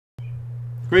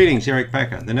Greetings, Eric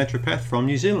Backer, the naturopath from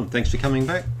New Zealand. Thanks for coming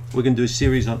back. We're going to do a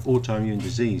series on autoimmune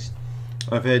disease.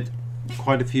 I've had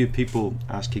quite a few people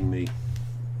asking me,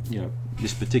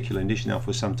 this particular niche now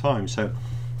for some time,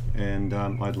 and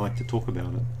I'd like to talk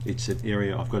about it. It's an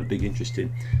area I've got a big interest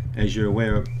in. As you're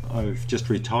aware, I've just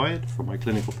retired from my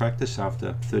clinical practice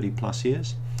after 30 plus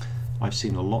years. I've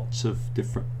seen lots of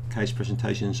different case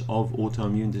presentations of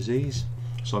autoimmune disease,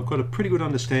 so I've got a pretty good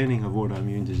understanding of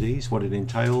autoimmune disease, what it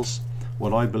entails,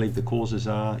 what I believe the causes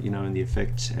are, and the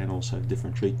effects, and also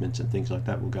different treatments and things like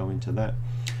that. We'll go into that.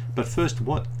 But first,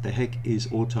 what the heck is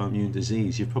autoimmune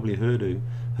disease? You've probably heard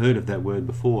of that word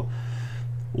before.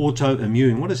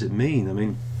 Autoimmune, what does it mean? I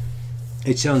mean,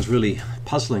 it sounds really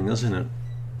puzzling, doesn't it?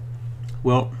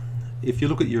 Well, if you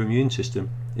look at your immune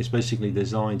system, it's basically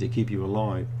designed to keep you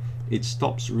alive. It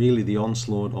stops really the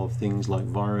onslaught of things like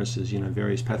viruses,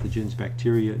 various pathogens,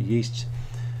 bacteria, yeasts,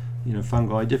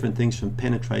 fungi, different things from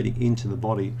penetrating into the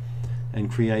body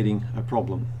and creating a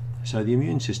problem. So the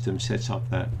immune system sets up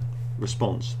that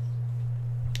response.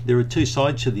 There are two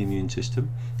sides to the immune system,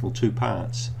 or two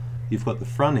parts. You've got the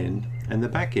front end and the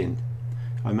back end.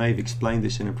 I may have explained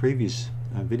this in a previous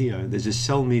video. There's a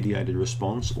cell-mediated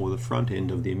response, or the front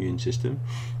end of the immune system.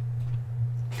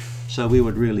 So we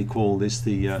would really call this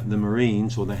the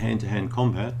Marines, or the hand-to-hand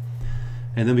combat.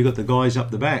 And then we've got the guys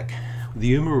up the back,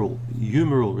 the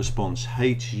humoral response,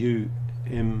 H-U-M-O-R-A-L,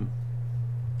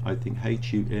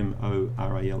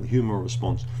 humoral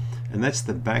response. And that's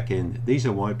the back end. These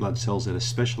are white blood cells that are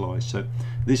specialized. So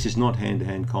this is not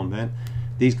hand-to-hand combat.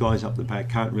 These guys up the back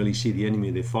can't really see the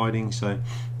enemy they're fighting, so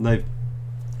they've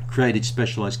created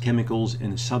specialized chemicals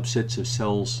and subsets of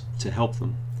cells to help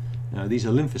them. These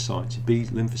are lymphocytes, B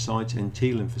lymphocytes and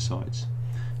T lymphocytes.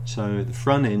 So the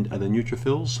front end are the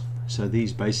neutrophils. So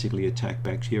these basically attack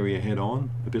bacteria head on,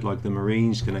 a bit like the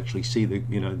Marines can actually see the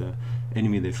the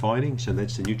enemy they're fighting. So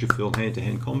that's the neutrophil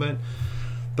hand-to-hand combat.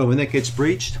 But when that gets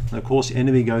breached, of course,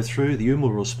 enemy go through, the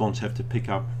humoral response have to pick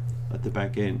up at the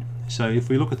back end. So if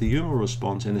we look at the humoral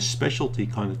response and the specialty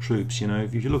kind of troops,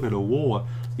 if you look at a war,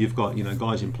 you've got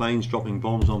guys in planes dropping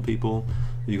bombs on people,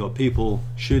 you've got people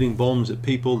shooting bombs at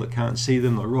people that can't see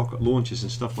them, like rocket launches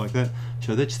and stuff like that.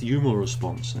 So that's the humoral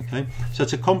response. Okay, so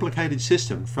it's a complicated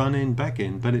system, front end, back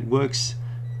end, but it works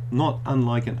not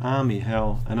unlike an army,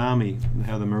 how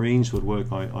the Marines would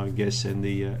work, I guess, and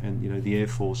the Air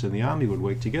Force and the Army would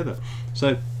work together.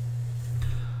 So,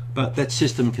 but that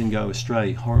system can go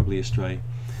astray, horribly astray.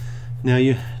 Now,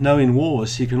 in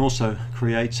wars you can also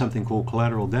create something called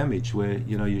collateral damage, where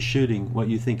you're shooting what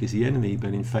you think is the enemy,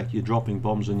 but in fact you're dropping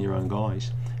bombs on your own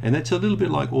guys. And that's a little bit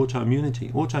like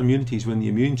autoimmunity. Autoimmunity is when the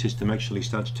immune system actually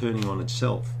starts turning on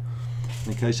itself.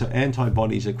 Okay, so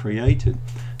antibodies are created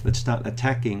that start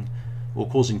attacking or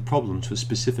causing problems with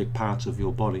specific parts of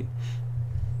your body.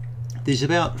 There's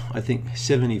about, I think,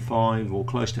 75 or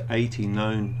close to 80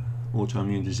 known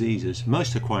autoimmune diseases.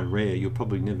 Most are quite rare. You'll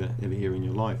probably never ever hear in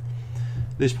your life.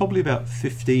 There's probably about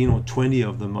 15 or 20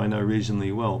 of them I know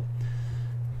reasonably well.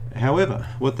 However,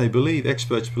 what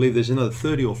experts believe, there's another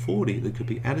 30 or 40 that could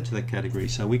be added to that category.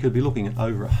 So we could be looking at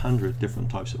over 100 different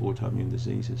types of autoimmune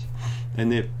diseases.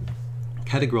 And they're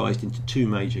categorized into two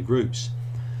major groups.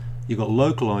 You've got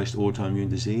localized autoimmune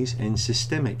disease and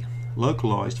systemic.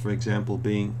 Localized, for example,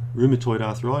 being rheumatoid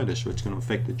arthritis, where it's going to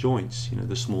affect the joints,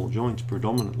 the small joints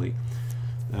predominantly.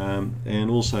 And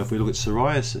also, if we look at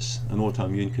psoriasis, an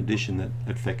autoimmune condition that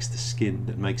affects the skin,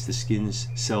 that makes the skin's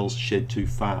cells shed too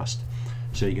fast.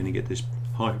 So you're going to get this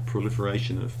high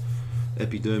proliferation of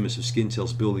epidermis, of skin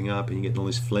cells building up, and you're getting all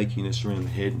this flakiness around the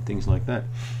head and things like that.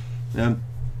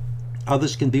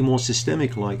 Others can be more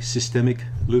systemic, like systemic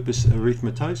lupus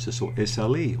erythematosus, or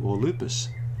SLE, or lupus.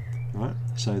 Right,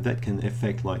 so that can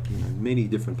affect many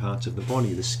different parts of the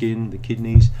body, the skin, the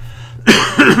kidneys,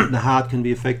 the heart can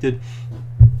be affected.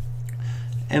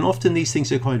 And often these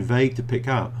things are quite vague to pick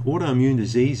up. Autoimmune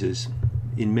diseases,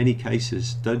 in many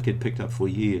cases, don't get picked up for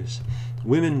years.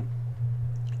 Women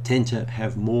tend to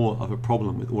have more of a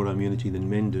problem with autoimmunity than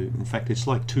men do. In fact, it's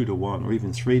like 2 to 1 or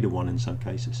even 3 to 1 in some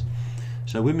cases.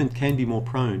 So women can be more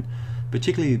prone,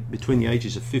 particularly between the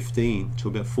ages of 15 to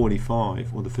about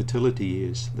 45, or the fertility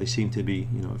years. They seem to be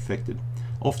affected.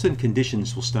 Often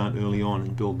conditions will start early on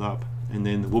and build up, and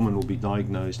then the woman will be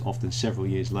diagnosed often several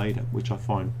years later, which I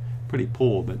find pretty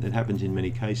poor, but it happens in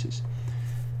many cases.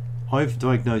 I've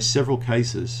diagnosed several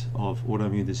cases of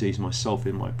autoimmune disease myself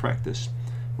in my practice,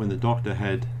 when the doctor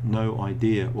had no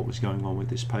idea what was going on with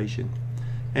this patient.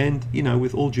 And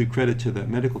with all due credit to the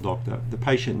medical doctor, the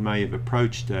patient may have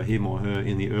approached him or her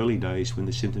in the early days when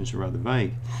the symptoms were rather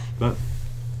vague, but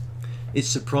It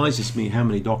surprises me how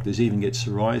many doctors even get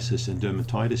psoriasis and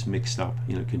dermatitis mixed up,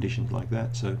 conditions like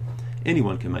that. So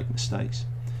anyone can make mistakes.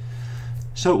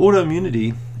 So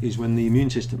autoimmunity is when the immune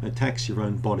system attacks your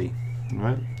own body,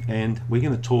 right? And we're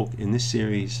going to talk in this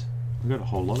series, we've got a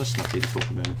whole lot of stuff here to talk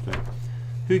about, in fact.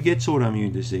 Who gets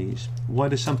autoimmune disease? Why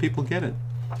do some people get it?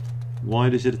 Why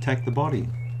does it attack the body?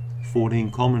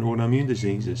 14 common autoimmune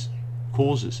diseases,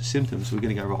 causes, symptoms. We're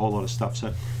going to go over a whole lot of stuff.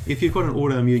 So if you've got an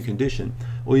autoimmune condition,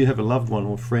 or you have a loved one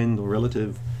or friend or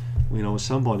relative, or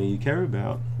somebody you care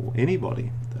about, or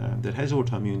anybody that has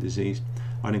autoimmune disease,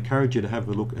 I'd encourage you to have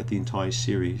a look at the entire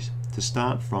series, to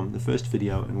start from the first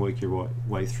video and work your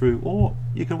way through, or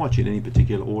you can watch it in any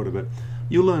particular order, but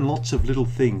you'll learn lots of little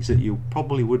things that you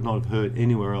probably would not have heard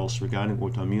anywhere else regarding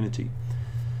autoimmunity.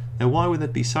 Now, why would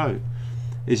that be so?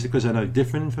 Is it because I know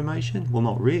different information? Well,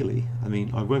 not really. I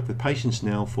mean, I've worked with patients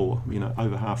now for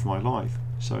over half my life,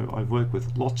 so I've worked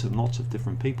with lots and lots of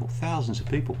different people, thousands of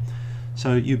people.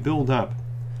 So you build up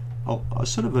a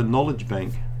sort of a knowledge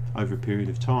bank over a period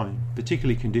of time,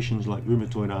 particularly conditions like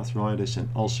rheumatoid arthritis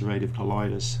and ulcerative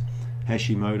colitis,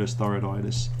 Hashimoto's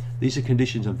thyroiditis. These are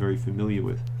conditions I'm very familiar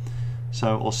with.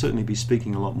 So I'll certainly be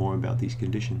speaking a lot more about these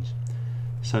conditions.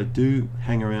 So do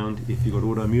hang around if you've got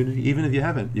autoimmunity. Even if you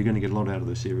haven't, you're going to get a lot out of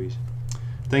the series.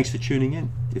 Thanks for tuning in.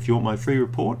 If you want my free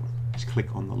report, just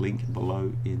click on the link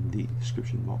below in the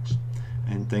description box.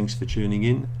 And thanks for tuning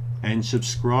in and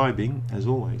subscribing as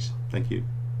always. Thank you.